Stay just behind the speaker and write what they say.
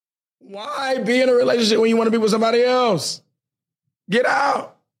Why be in a relationship when you want to be with somebody else? Get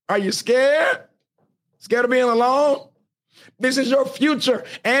out. Are you scared? Scared of being alone? This is your future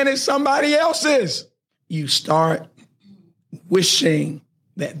and it's somebody else's. You start wishing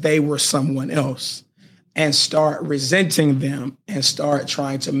that they were someone else and start resenting them and start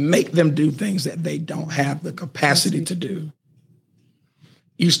trying to make them do things that they don't have the capacity to do.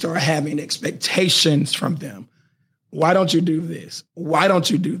 You start having expectations from them. Why don't you do this? Why don't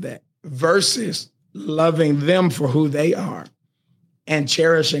you do that? Versus loving them for who they are and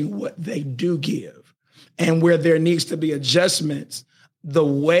cherishing what they do give. And where there needs to be adjustments, the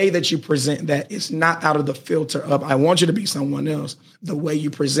way that you present that is not out of the filter of, I want you to be someone else. The way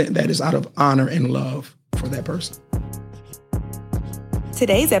you present that is out of honor and love for that person.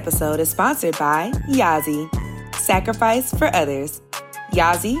 Today's episode is sponsored by Yazzie, Sacrifice for Others.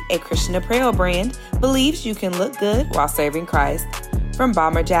 Yazzie, a Christian apparel brand, believes you can look good while serving Christ. From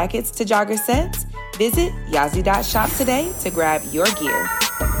bomber jackets to jogger sets, visit yazzie.shop today to grab your gear.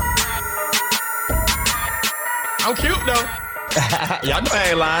 I'm cute though. Y'all know I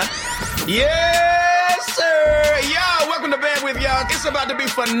ain't lying. Yes, sir. Y'all, welcome to Band with Y'all. It's about to be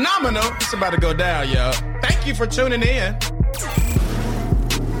phenomenal. It's about to go down, y'all. Thank you for tuning in.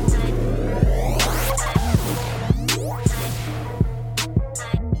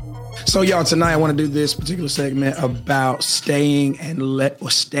 So, y'all, tonight I want to do this particular segment about staying and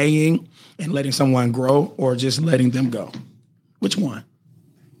letting someone grow, or just letting them go. Which one?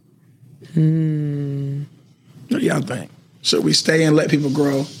 What do y'all think? Should we stay and let people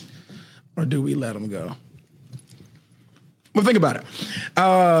grow, or do we let them go? Well, think about it.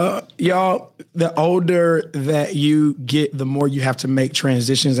 Y'all, the older that you get, the more you have to make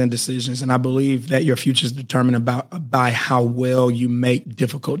transitions and decisions. And I believe that your future is determined by how well you make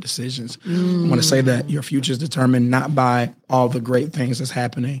difficult decisions. I want to say that your future is determined not by all the great things that's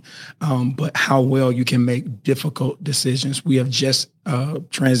happening, but how well you can make difficult decisions. We have just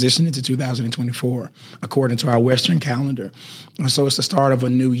transitioned into 2024, according to our Western calendar. And so it's the start of a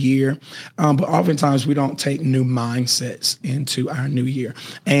new year. But oftentimes we don't take new mindsets into our new year.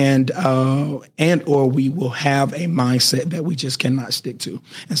 And or we will have a mindset that we just cannot stick to.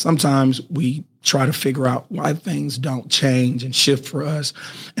 And sometimes we try to figure out why things don't change and shift for us.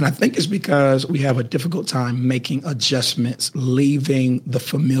 And I think it's because we have a difficult time making adjustments, leaving the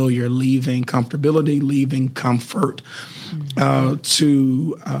familiar, leaving comfortability, leaving comfort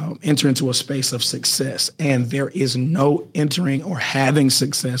to enter into a space of success. And there is no entering or having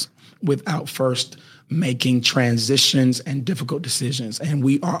success without first making transitions and difficult decisions. And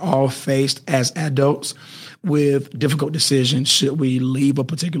we are all faced as adults with difficult decisions. Should we leave a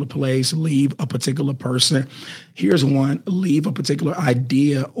particular place, leave a particular person? Here's one: leave a particular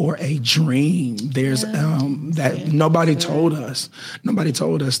idea or a dream. There's that nobody told us. Nobody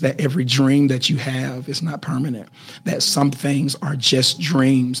told us that every dream that you have is not permanent, that some things are just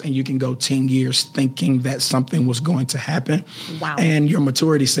dreams, and you can go 10 years thinking that something was going to happen. Wow. And your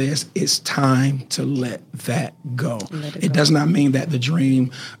maturity says it's time to let that go. It does not mean that the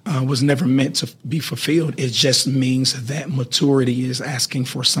dream was never meant to be fulfilled. It just means that maturity is asking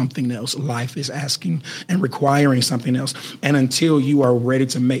for something else. Life is asking and requiring something else. And until you are ready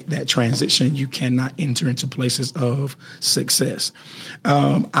to make that transition, you cannot enter into places of success.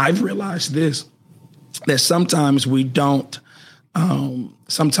 I've realized this, that sometimes we don't,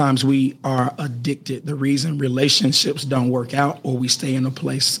 sometimes we are addicted. The reason relationships don't work out or we stay in a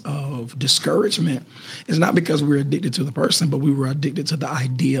place of discouragement is not because we're addicted to the person, but we were addicted to the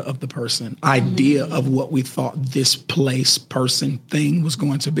idea of the person, idea of what we thought this place, person, thing was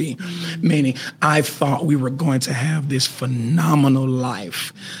going to be. Meaning, I thought we were going to have this phenomenal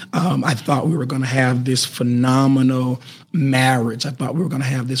life. I thought we were going to have this phenomenal marriage. I thought we were going to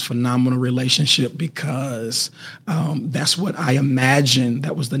have this phenomenal relationship because that's what I imagined.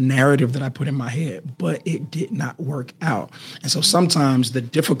 That was the narrative that I put in my head, but it did not work out. And so sometimes the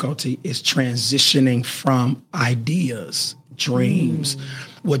difficulty is transitioning from ideas, dreams,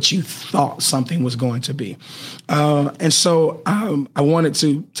 what you thought something was going to be. And so I wanted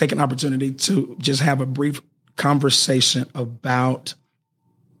to take an opportunity to just have a brief conversation about,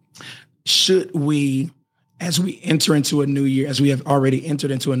 should we, as we enter into a new year, as we have already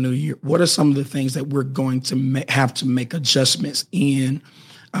entered into a new year, what are some of the things that we're going to have to make adjustments in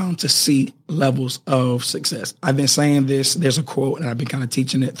to see levels of success? I've been saying this, there's a quote, and I've been kind of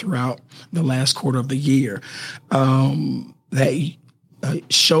teaching it throughout the last quarter of the year, that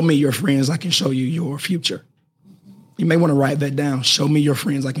show me your friends, I can show you your future. You may want to write that down. Show me your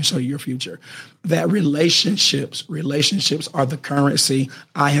friends, I can show you your future. That relationships are the currency.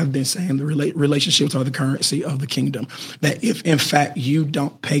 I have been saying the relationships are the currency of the kingdom. That if in fact you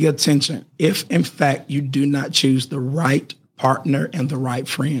don't pay attention, if in fact you do not choose the right partner and the right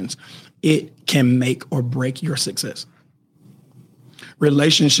friends, it can make or break your success.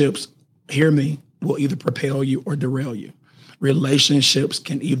 Relationships, hear me, will either propel you or derail you. Relationships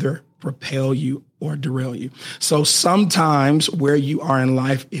can either propel you or derail you. So sometimes where you are in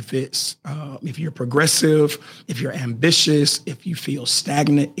life, if you're progressive, if you're ambitious, if you feel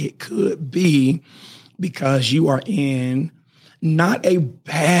stagnant, it could be because you are in not a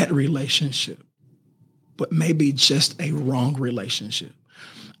bad relationship, but maybe just a wrong relationship.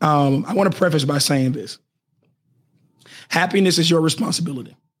 I want to preface by saying this. Happiness is your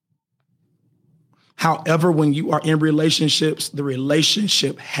responsibility. However, when you are in relationships, the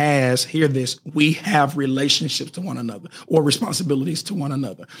relationship has, hear this, we have relationships to one another or responsibilities to one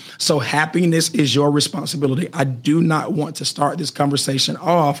another. So happiness is your responsibility. I do not want to start this conversation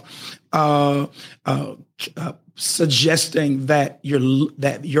off suggesting that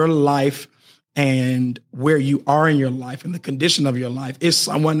your life and where you are in your life and the condition of your life is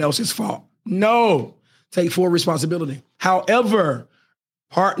someone else's fault. No, take full responsibility. However,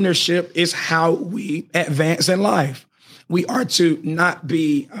 partnership is how we advance in life. We are to not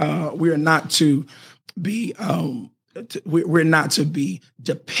be, we're not to be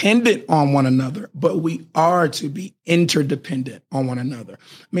dependent on one another, but we are to be interdependent on one another,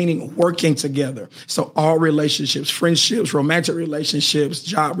 meaning working together. So all relationships, friendships, romantic relationships,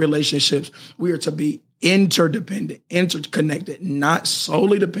 job relationships, we are to be interdependent, interconnected, not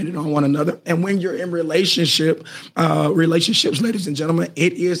solely dependent on one another. And when you're in relationships, ladies and gentlemen,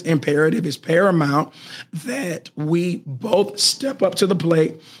 it is imperative, it's paramount that we both step up to the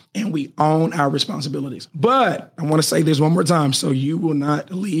plate and we own our responsibilities. But I want to say this one more time so you will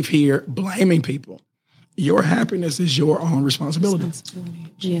not leave here blaming people. Your happiness is your own responsibility.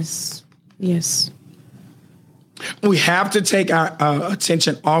 Yes. Yes. We have to take our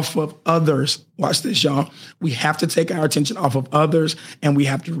attention off of others. Watch this, y'all. We have to take our attention off of others, and we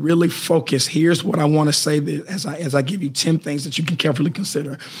have to really focus. Here's what I want to say as I give you 10 things that you can carefully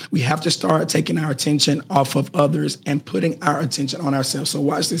consider. We have to start taking our attention off of others and putting our attention on ourselves. So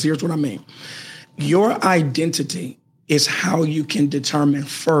watch this. Here's what I mean. Your identity is how you can determine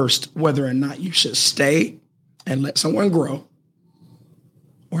first whether or not you should stay and let someone grow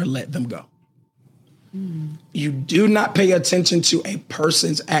or let them go. You do not pay attention to a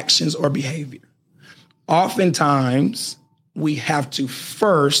person's actions or behavior. Oftentimes, we have to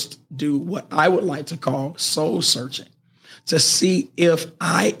first do what I would like to call soul searching to see if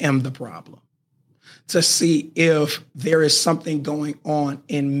I am the problem, to see if there is something going on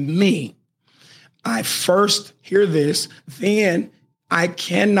in me. I first hear this, then I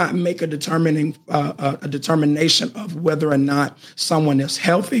cannot make a determination of whether or not someone is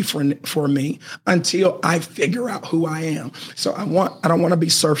healthy for me until I figure out who I am. So I don't want to be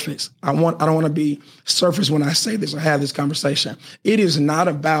surface. I don't want to be surface when I say this or have this conversation. It is not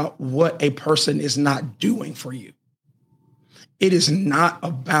about what a person is not doing for you. It is not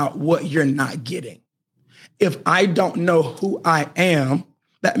about what you're not getting. If I don't know who I am,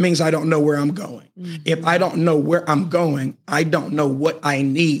 that means I don't know where I'm going. Mm-hmm. If I don't know where I'm going, I don't know what I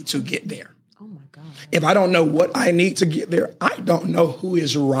need to get there. Oh my God. If I don't know what I need to get there, I don't know who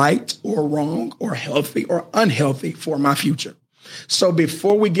is right or wrong or healthy or unhealthy for my future. So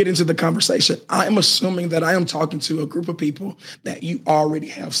before we get into the conversation, I'm assuming that I am talking to a group of people that you already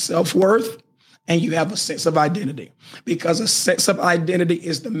have self-worth and you have a sense of identity, because a sense of identity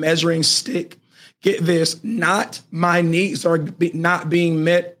is the measuring stick. Get this, not my needs are not being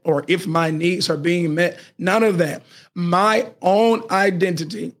met, or if my needs are being met, none of that. My own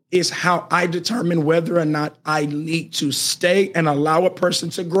identity is how I determine whether or not I need to stay and allow a person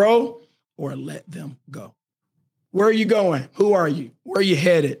to grow or let them go. Where are you going? Who are you? Where are you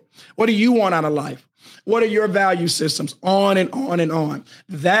headed? What do you want out of life? What are your value systems? On and on and on.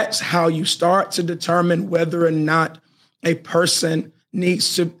 That's how you start to determine whether or not a person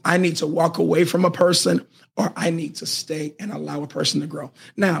I need to walk away from a person, or I need to stay and allow a person to grow.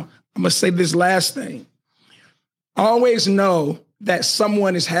 Now, I'm going to say this last thing. Always know that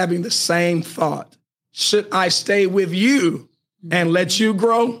someone is having the same thought. Should I stay with you and let you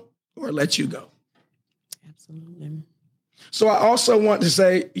grow or let you go? Absolutely. So I also want to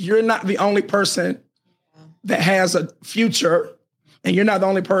say you're not the only person that has a future, and you're not the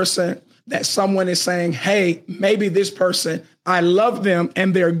only person that someone is saying, hey, maybe this person, I love them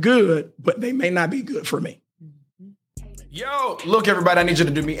and they're good, but they may not be good for me. Yo, look, everybody, I need you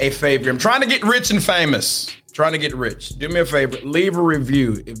to do me a favor. I'm trying to get rich and famous. trying to get rich, do me a favor, leave a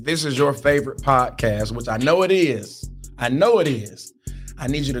review. If this is your favorite podcast, which I know it is, I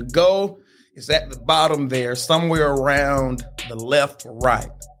need you to go. It's at the bottom there, somewhere around the left or right,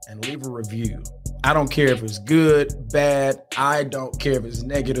 and leave a review. I don't care if it's good, bad. I don't care if it's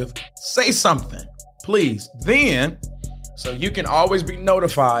negative. Say something, please. Then, so you can always be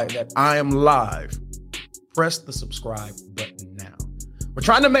notified that I am live, press the subscribe button now. We're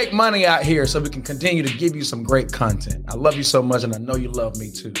trying to make money out here so we can continue to give you some great content. I love you so much, and I know you love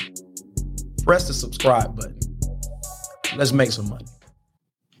me too. Press the subscribe button. Let's make some money.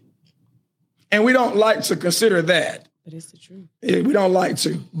 And we don't like to consider that. But it's the truth. We don't like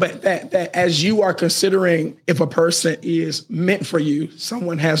to. But that as you are considering if a person is meant for you,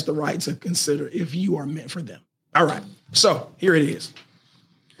 someone has the right to consider if you are meant for them. All right. So here it is.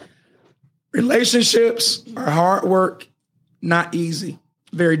 Relationships are hard work, not easy,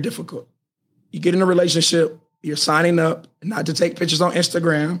 very difficult. You get in a relationship, you're signing up not to take pictures on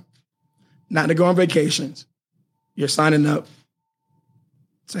Instagram, not to go on vacations. You're signing up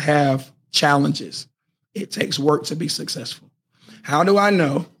to have challenges. It takes work to be successful. How do I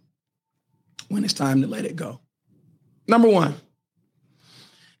know when it's time to let it go? Number one,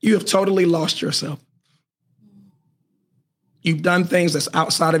 you have totally lost yourself. You've done things that's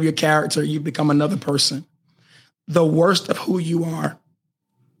outside of your character. You've become another person. The worst of who you are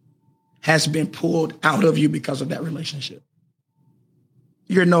has been pulled out of you because of that relationship.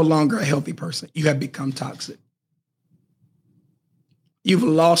 You're no longer a healthy person. You have become toxic. You've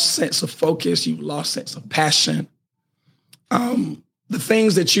lost sense of focus. You've lost sense of passion. The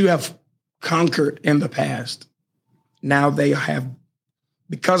things that you have conquered in the past, now they have,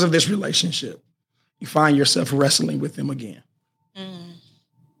 because of this relationship, you find yourself wrestling with them again.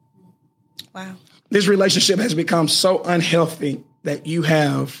 Wow. This relationship has become so unhealthy that you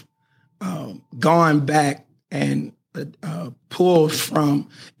have gone back and pulled from,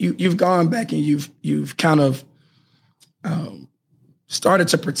 you've gone back and you've kind of started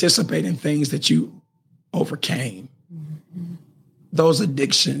to participate in things that you overcame. Mm-hmm. Those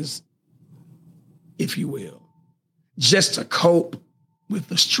addictions, if you will, just to cope with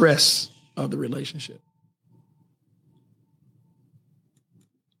the stress of the relationship.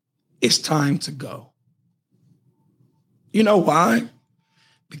 It's time to go. You know why?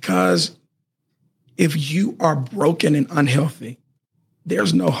 Because if you are broken and unhealthy,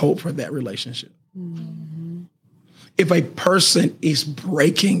 there's no hope for that relationship. Mm-hmm. If a person is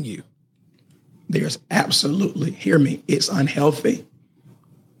breaking you, there's absolutely, hear me, it's unhealthy.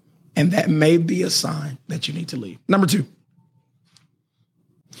 And that may be a sign that you need to leave. Number two,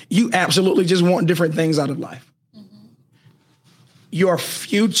 you absolutely just want different things out of life. Mm-hmm. Your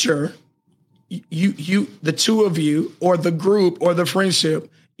future, you, the two of you, or the group, or the friendship,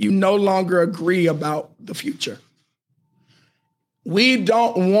 you no longer agree about the future. We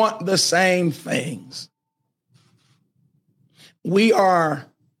don't want the same things.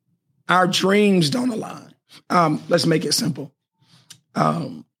 Our dreams don't align. Let's make it simple.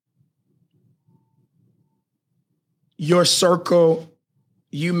 Your circle,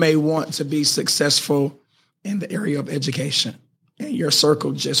 you may want to be successful in the area of education, and your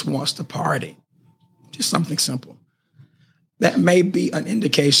circle just wants to party. Just something simple. That may be an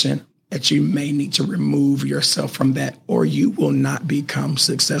indication that you may need to remove yourself from that, or you will not become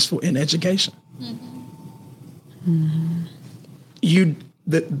successful in education. Mm-hmm. Mm-hmm.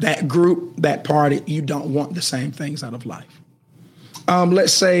 That group, that party, you don't want the same things out of life.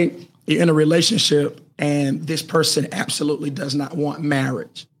 Let's say you're in a relationship and this person absolutely does not want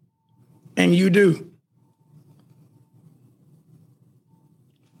marriage, and you do.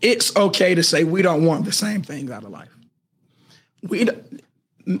 It's okay to say we don't want the same things out of life.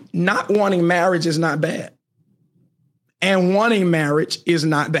 Not wanting marriage is not bad, and wanting marriage is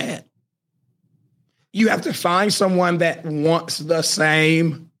not bad. You have to find someone that wants the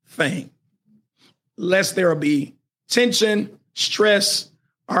same thing. Lest there be tension, stress,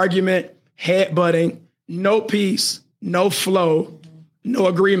 argument, headbutting, no peace, no flow, no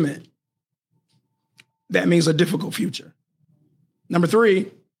agreement. That means a difficult future. Number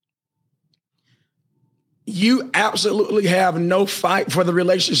three, you absolutely have no fight for the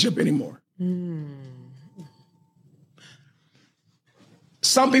relationship anymore.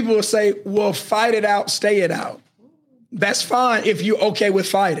 Some people will say, well, fight it out, stay it out. That's fine if you're okay with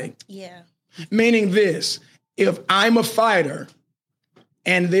fighting. Yeah. Meaning this, if I'm a fighter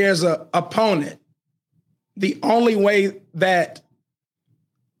and there's an opponent, the only way that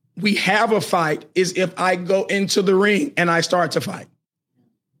we have a fight is if I go into the ring and I start to fight.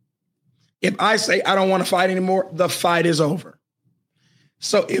 If I say I don't want to fight anymore, the fight is over.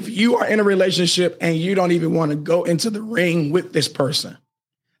 So if you are in a relationship and you don't even want to go into the ring with this person,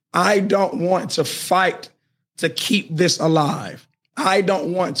 I don't want to fight to keep this alive. I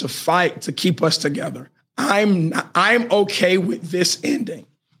don't want to fight to keep us together. I'm okay with this ending.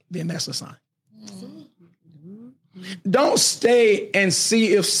 Then that's a sign. Don't stay and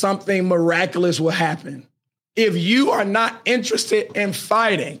see if something miraculous will happen. If you are not interested in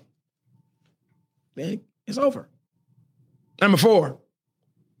fighting, then it's over. Number 4,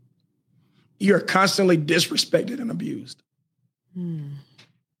 you're constantly disrespected and abused.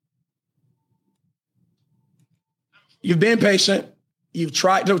 You've been patient. You've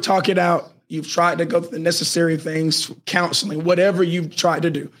tried to talk it out. You've tried to go through the necessary things, counseling, whatever you've tried to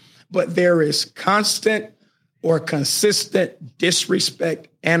do. But there is constant or consistent disrespect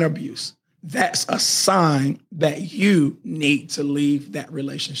and abuse. That's a sign that you need to leave that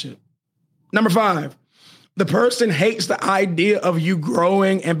relationship. Number 5, the person hates the idea of you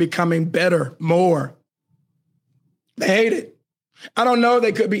growing and becoming better, more. They hate it. I don't know.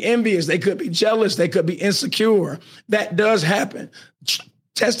 They could be envious. They could be jealous. They could be insecure. That does happen.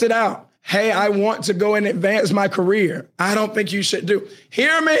 Test it out. Hey, I want to go and advance my career. I don't think you should do.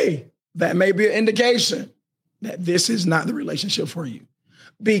 Hear me. That may be an indication that this is not the relationship for you.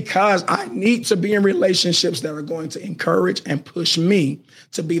 Because I need to be in relationships that are going to encourage and push me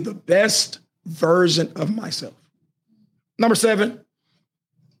to be the best version of myself. Number 7,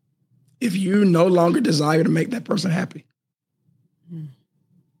 if you no longer desire to make that person happy.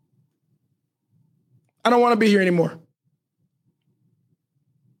 I don't want to be here anymore.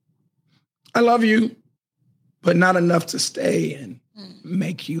 I love you, but not enough to stay and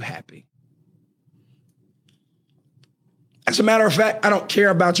make you happy. As a matter of fact, I don't care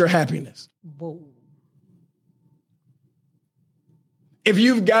about your happiness. Whoa. If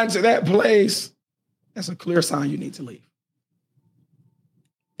you've gotten to that place, that's a clear sign you need to leave.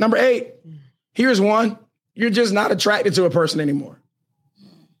 Number 8, here's one. You're just not attracted to a person anymore.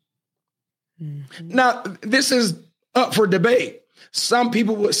 Now, this is up for debate. Some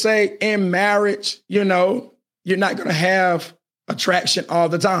people would say in marriage, you're not going to have attraction all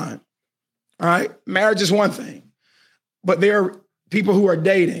the time. All right. Marriage is one thing, but there are people who are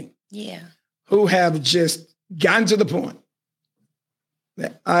dating who have just gotten to the point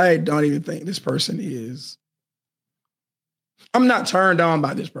that I don't even think this person is. I'm not turned on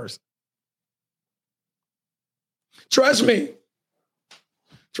by this person. Trust me.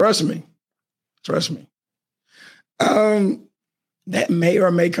 Trust me. Trust me. That may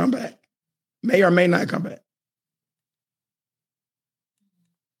or may come back. May or may not come back.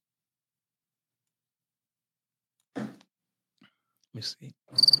 Let me see.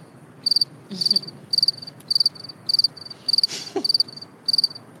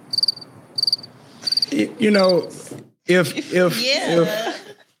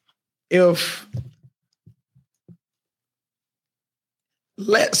 If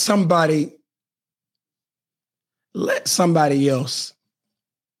let somebody else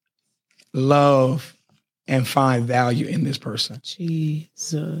love and find value in this person.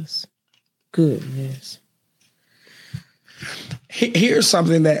 Jesus. Goodness. Here's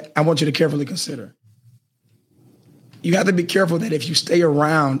something that I want you to carefully consider. You have to be careful that if you stay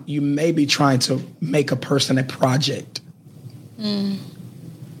around, you may be trying to make a person a project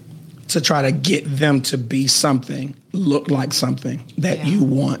to try to get them to be something, look like something that you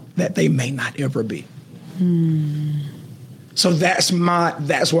want that they may not ever be. So that's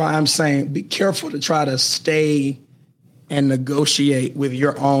why I'm saying be careful to try to stay and negotiate with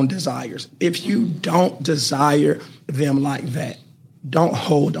your own desires. If you don't desire them like that, don't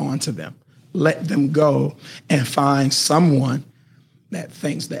hold on to them. Let them go and find someone that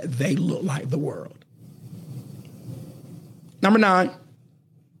thinks that they look like the world. Number 9,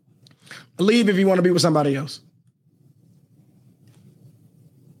 leave if you want to be with somebody else.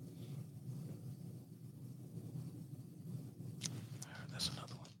 That's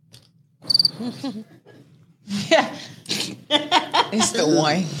another one. Yeah. It's the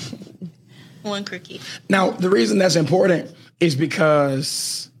one cricket. Now, the reason that's important is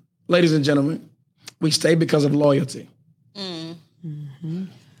because, ladies and gentlemen, we stay because of loyalty. Mm-hmm.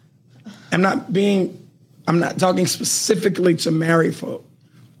 I'm not talking specifically to married folk,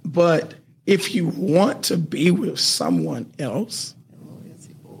 but if you want to be with someone else,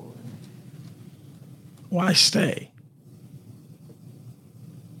 why stay?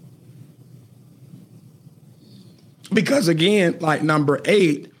 Because again, like number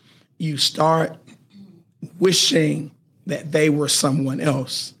 8, you start wishing that they were someone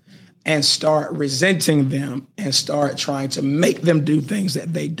else and start resenting them and start trying to make them do things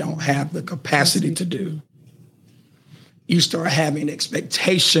that they don't have the capacity to do. You start having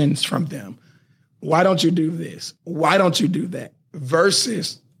expectations from them. Why don't you do this? Why don't you do that?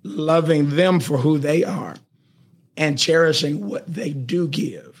 Versus loving them for who they are and cherishing what they do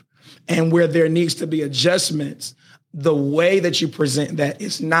give. And where there needs to be adjustments, the way that you present that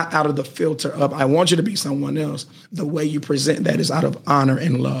is not out of the filter of, I want you to be someone else. The way you present that is out of honor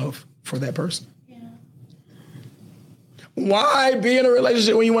and love for that person. Yeah. Why be in a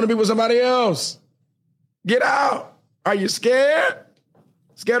relationship when you want to be with somebody else? Get out. Are you scared?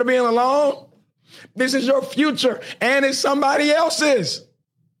 Scared of being alone? This is your future, and it's somebody else's.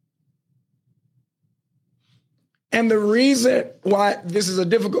 And the reason why this is a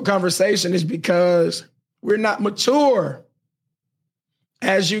difficult conversation is because we're not mature.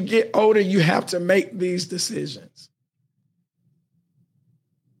 As you get older, you have to make these decisions.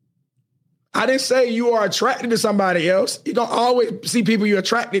 I didn't say you are attracted to somebody else. You don't always see people you're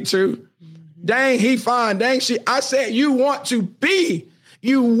attracted to. Dang, he fine. Dang, she. I said you want to be.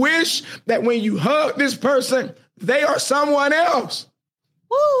 You wish that when you hug this person, they are someone else.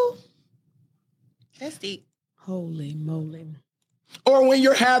 Woo. That's deep. Holy moly. Or when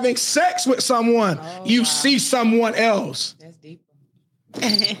you're having sex with someone, you see someone else. That's deeper.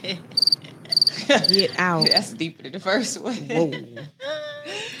 Get out. That's deeper than the first one. Whoa.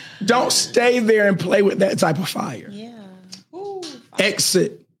 Don't stay there and play with that type of fire. Yeah. Ooh.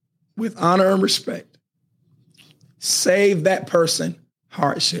 Exit with honor and respect. Save that person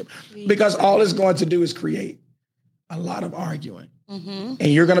hardship. Because all it's going to do is create a lot of arguing. Mm-hmm.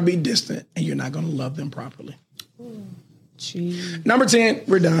 And you're going to be distant and you're not going to love them properly. Jeez. Number 10,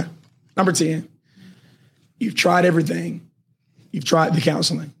 we're done. Number 10, you've tried everything. You've tried the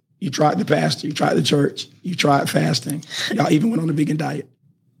counseling. You tried the pastor. You tried the church. You tried fasting. Y'all even went on a vegan diet.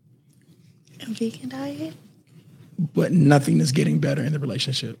 A vegan diet? But nothing is getting better in the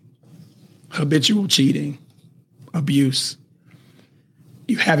relationship. Habitual cheating, abuse.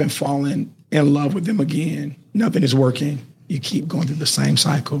 You haven't fallen in love with them again. Nothing is working. You keep going through the same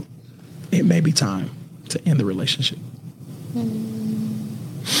cycle. It may be time to end the relationship.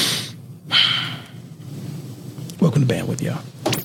 Welcome to Bandwidth, y'all.